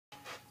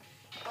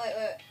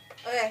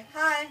Okay,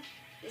 hi.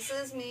 This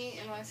is me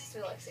and my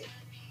sister Lexi.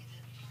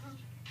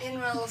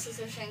 And my little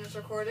sister Shane is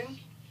recording.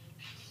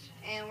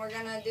 And we're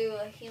gonna do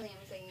a helium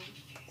thingy.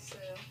 So,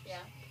 yeah.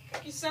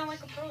 You sound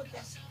like a pro with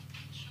this.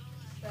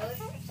 Really?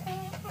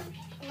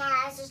 No,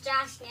 this is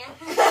Josh now.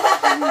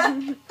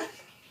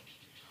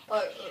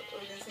 What, are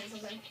we gonna say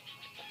something?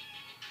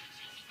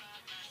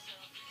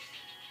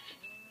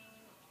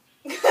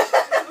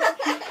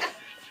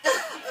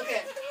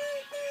 Okay.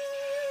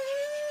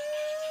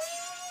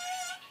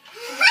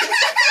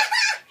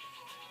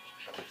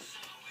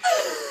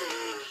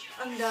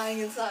 I'm dying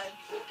inside.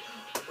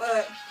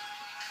 Wait.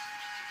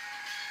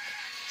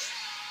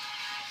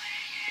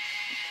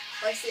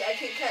 Lexi, I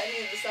can't cut any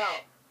of this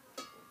out.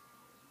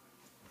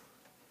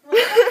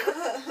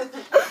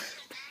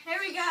 Here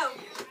we go.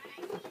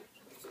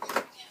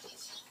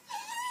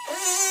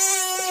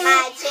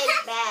 My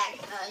chick's bad.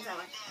 It's not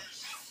mine.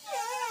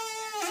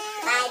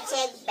 My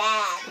chick's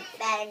bad.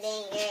 Better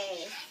than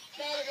yours.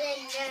 Better than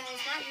yours.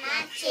 Not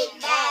my chick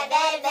bad.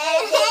 Better than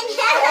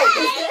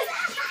yours.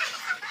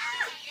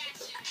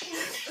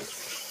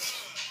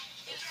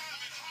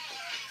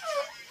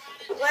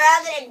 We're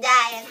all gonna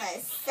die and it's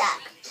gonna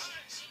suck.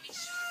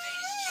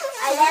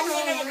 Our legs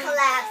are gonna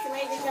collapse and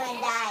we're just gonna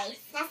die.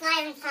 That's not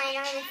even funny.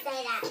 Don't even say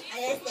that. I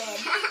just did.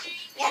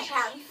 Yeah,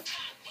 problem.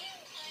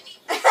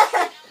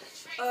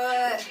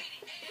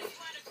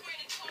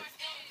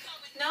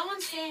 No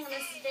one's seeing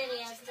this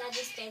video because I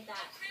just did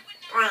that.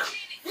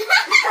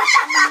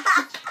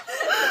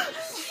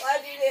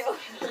 What'd you do?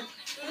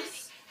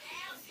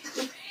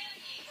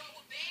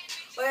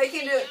 Wait, I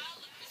can't do it.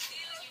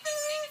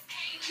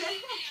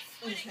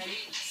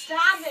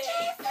 Stop it.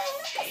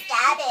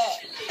 Stop it.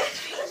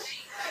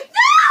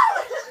 No!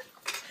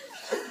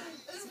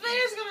 This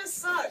video's gonna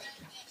suck.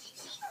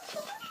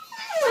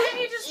 Why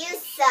don't you just... You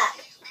suck.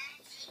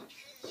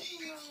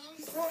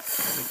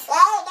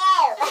 Oh no!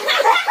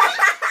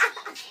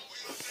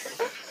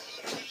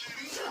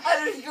 I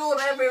just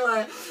drooled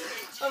everywhere.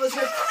 I was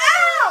like,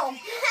 ow!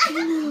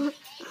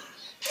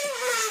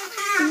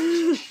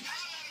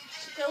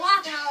 You're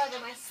walking all over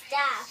my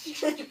stuff.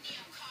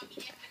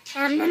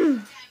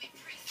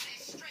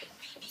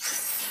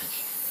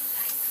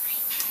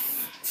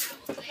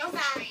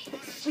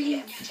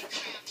 Yeah.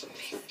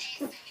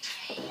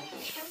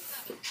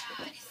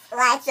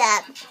 What's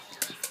up?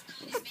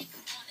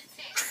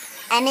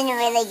 I'm in a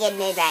really good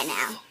mood right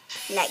now.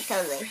 Like,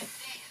 totally.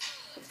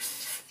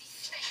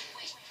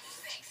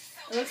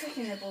 It looks like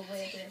your nipple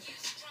way big.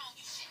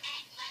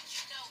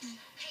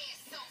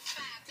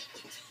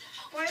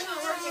 Why is it not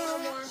working no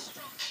more?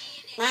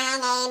 My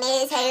name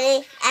is Haley.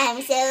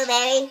 I'm so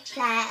very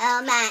fly.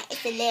 Oh my,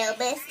 it's a little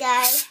bit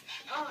sky.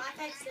 Oh, I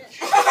fixed it.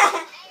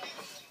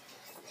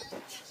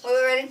 Are we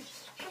ready?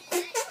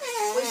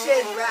 We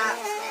should wrap.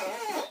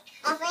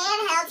 If we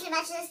inhale too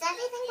much of this stuff,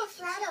 everything will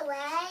float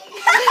away.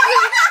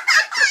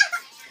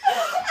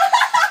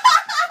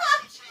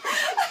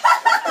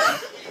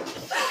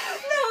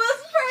 That was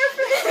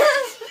perfect.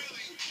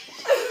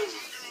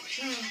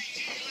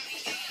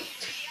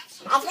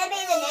 That's gonna be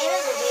the name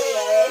of the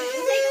video. If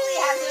you think we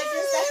have too much of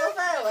this stuff will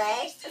float away,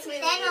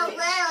 then we'll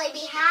literally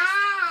be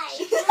high.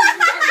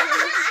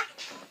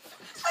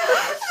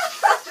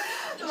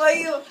 Well,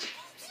 you.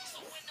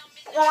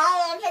 But I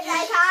am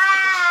like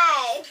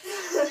high.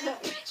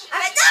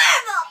 I'm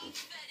adorable.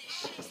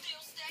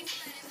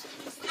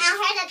 I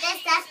heard that this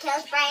stuff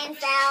kills brain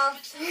cells.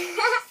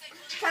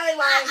 Probably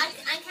why.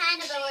 I kind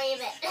of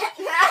believe it.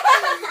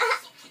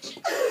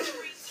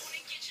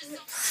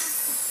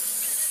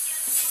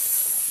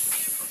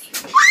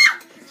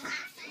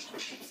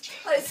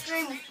 I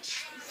scream.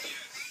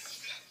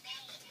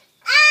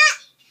 I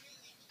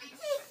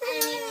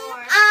need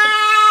more.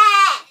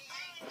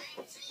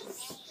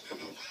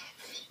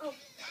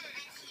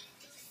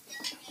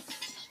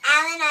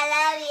 Alan, I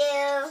love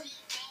you.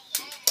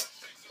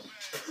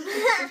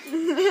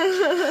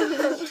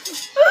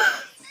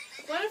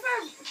 What if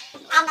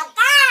I'm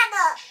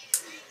adorable.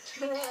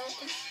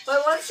 But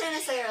what did Shanna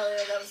say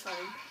earlier? That was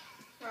funny.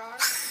 our...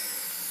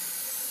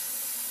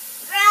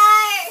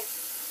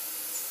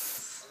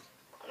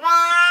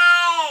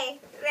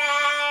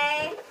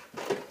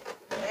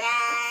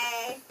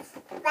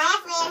 But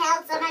if we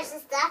inhaled so much of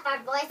stuff, our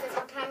voices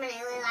will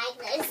permanently like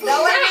this. That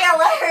would be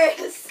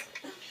hilarious.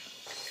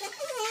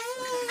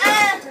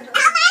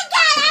 Oh my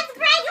god, that's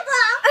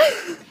breakable!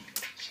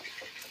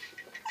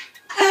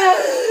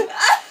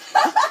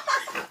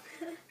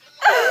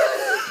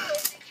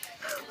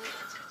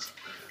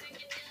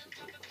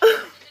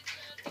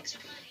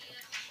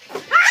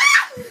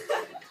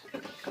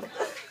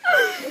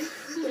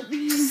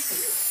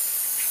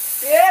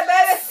 Yeah,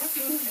 baby.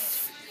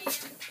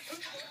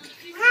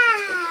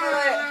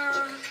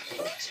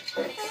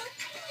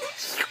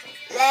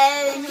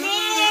 Lonely,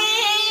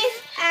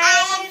 I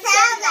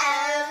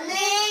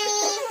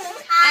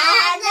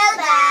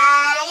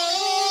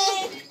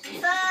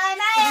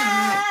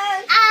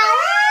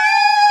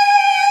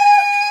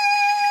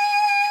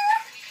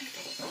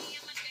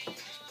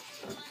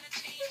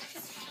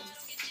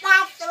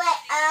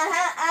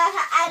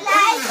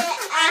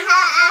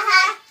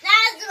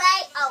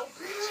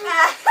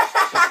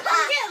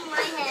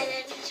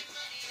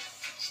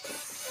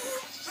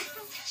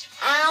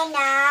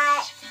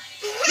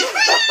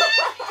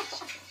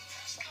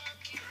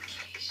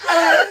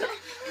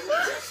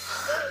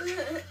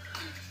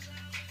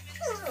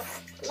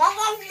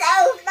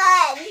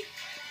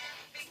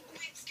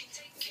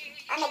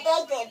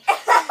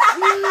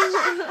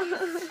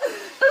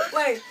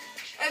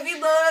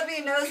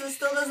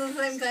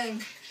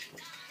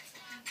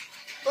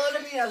Blow it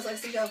up your nose,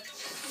 Lexi, go.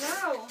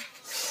 No.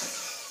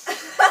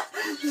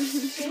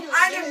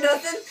 I do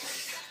nothing.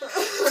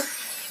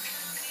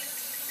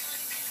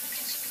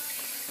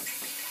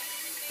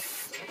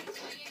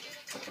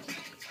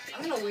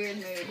 I'm in a weird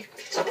mood.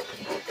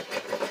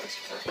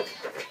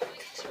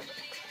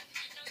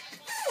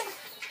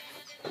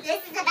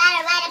 This is a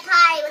better way to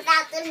party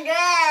without them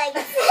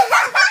drugs.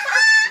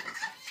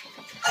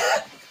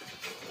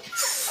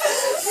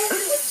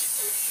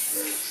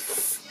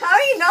 How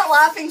are you not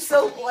laughing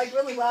so, like,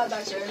 really loud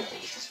back there?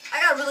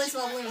 I got a really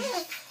small balloon.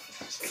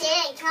 She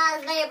didn't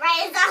cause my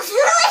brains off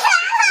really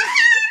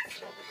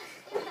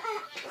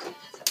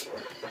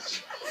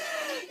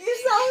You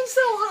sound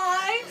so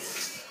high.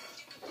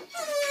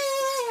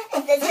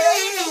 Is this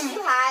really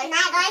too high?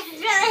 My voice is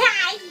really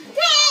high.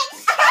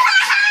 Pitch!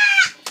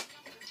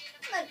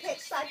 I'm gonna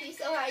pitch slap you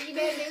so hard you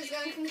better lose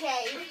going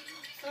concave.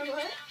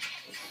 What?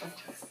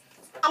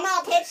 I'm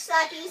gonna pitch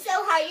slap you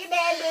so hard you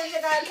better lose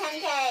going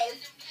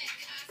concave.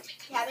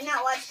 Have you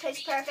not watched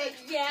Pitch Perfect?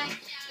 Yeah.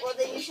 Well,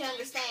 then you should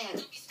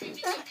understand.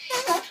 Does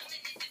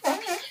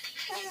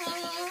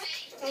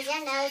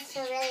your nose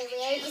feel really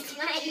weird? It's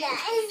mine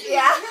does.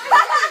 Yeah.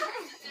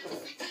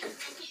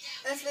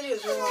 This video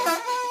is really long.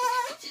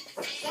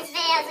 This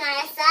video's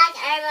gonna suck.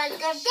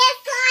 Everyone's gonna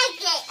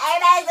dislike it.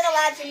 Everybody's gonna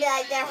watch and be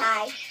like, they're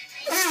high.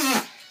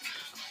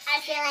 I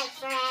feel like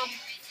Fred.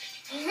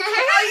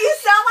 Oh, you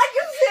sound like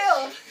him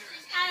too.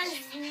 That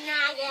was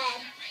not good.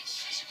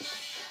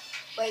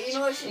 But you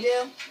know what you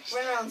do?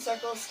 Run around in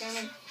circles,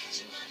 screaming.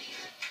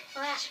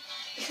 What?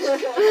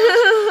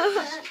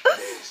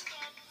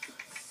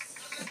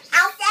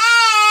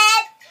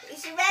 Alfred! You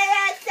should run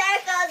around in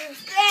circles and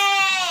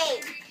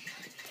scream.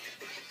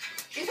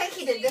 Do you think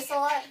he did this a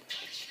lot?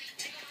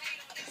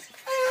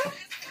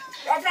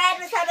 The Fred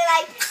was probably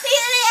like,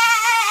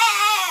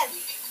 Helium!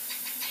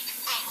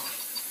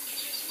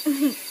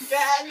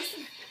 Drugs.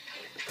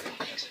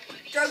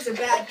 Drugs are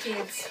bad,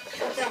 kids.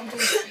 Don't do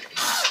it.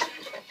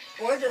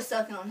 Or just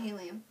sucking on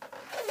helium.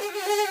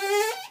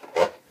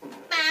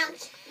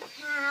 Bounce.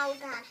 Oh,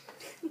 God.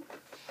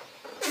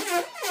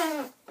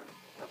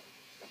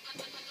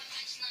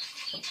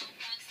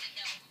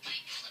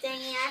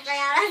 Dang it, I forgot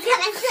what I was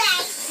going to say.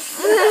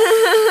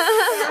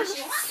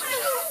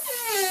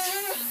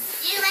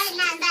 You ain't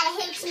nothing but a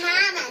hoochie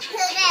mama. Who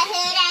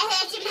that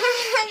hoochie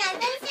mama?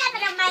 Don't step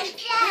it on my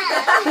show.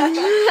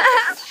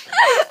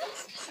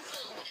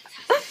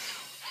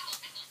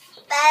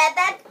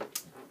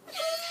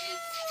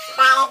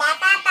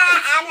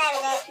 I'm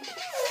loving it.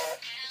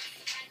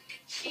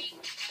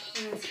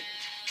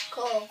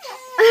 Cool.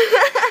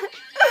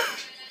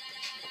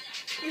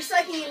 You're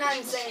sucking and not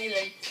even saying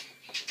anything.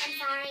 I'm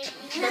sorry.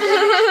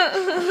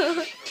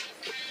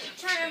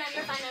 Trying to remember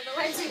if I know the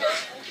words or not.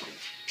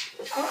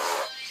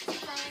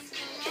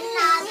 Spending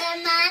all the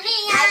money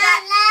on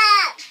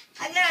love.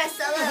 I got a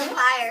solo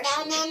fire.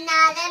 Spending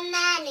all the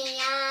money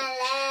on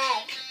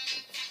love.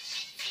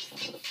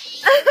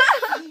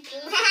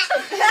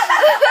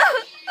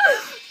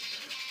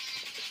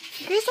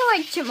 You sound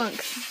like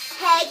chipmunks.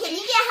 Hey, can you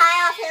get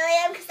high off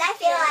helium? Because I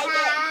feel like it.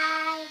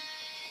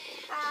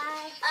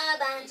 A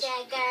bunch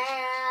of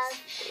girls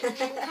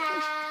getting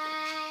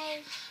high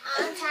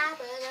on top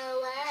of the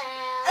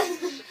world.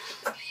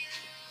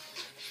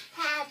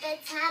 Have the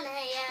time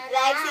of your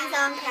Lexi's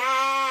on life.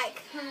 crack.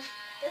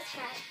 This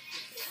crack.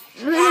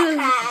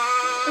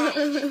 Crack.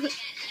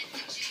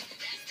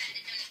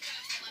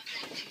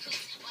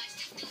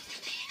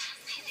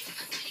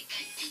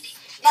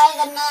 There's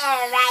a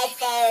mirror right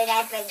there and I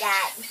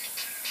forgot.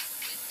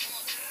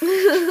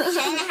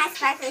 Shayna has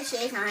sparkly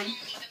shoes on.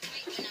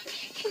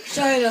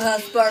 China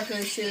has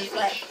sparkling shoes.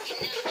 But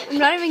I'm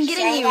not even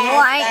getting you.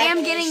 Well, I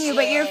am getting you,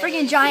 but you're a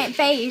freaking giant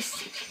face.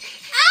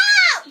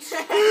 Ouch!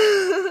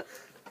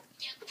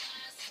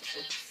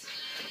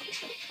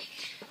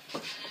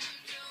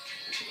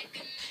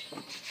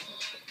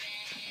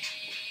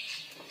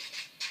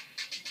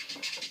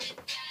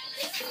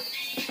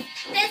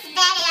 This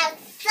video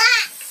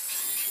sucks.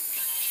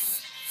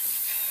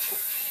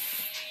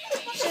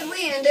 should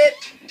we end it?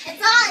 It's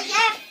all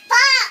your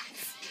fault.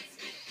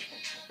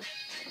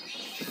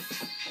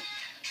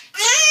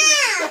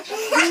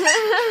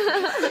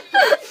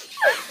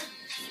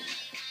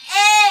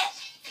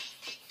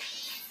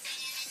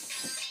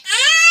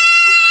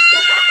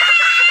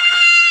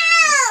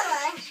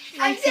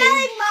 I'm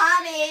telling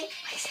Mommy.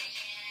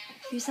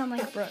 You sound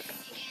like Brooke.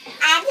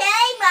 I'm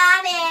telling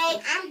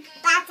Mommy. I'm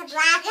about to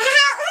black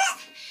out.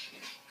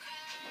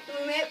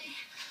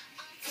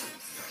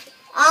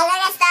 I'm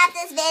gonna stop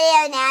this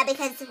video now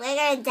because we're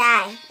gonna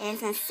die and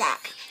it's gonna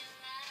suck.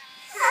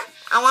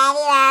 I love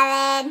you,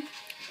 Ellen.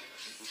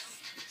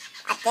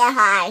 I feel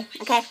high.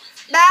 Okay.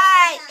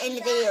 Bye. End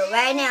the video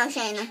right now,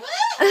 Shayna. End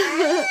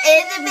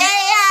the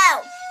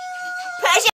video. Push it.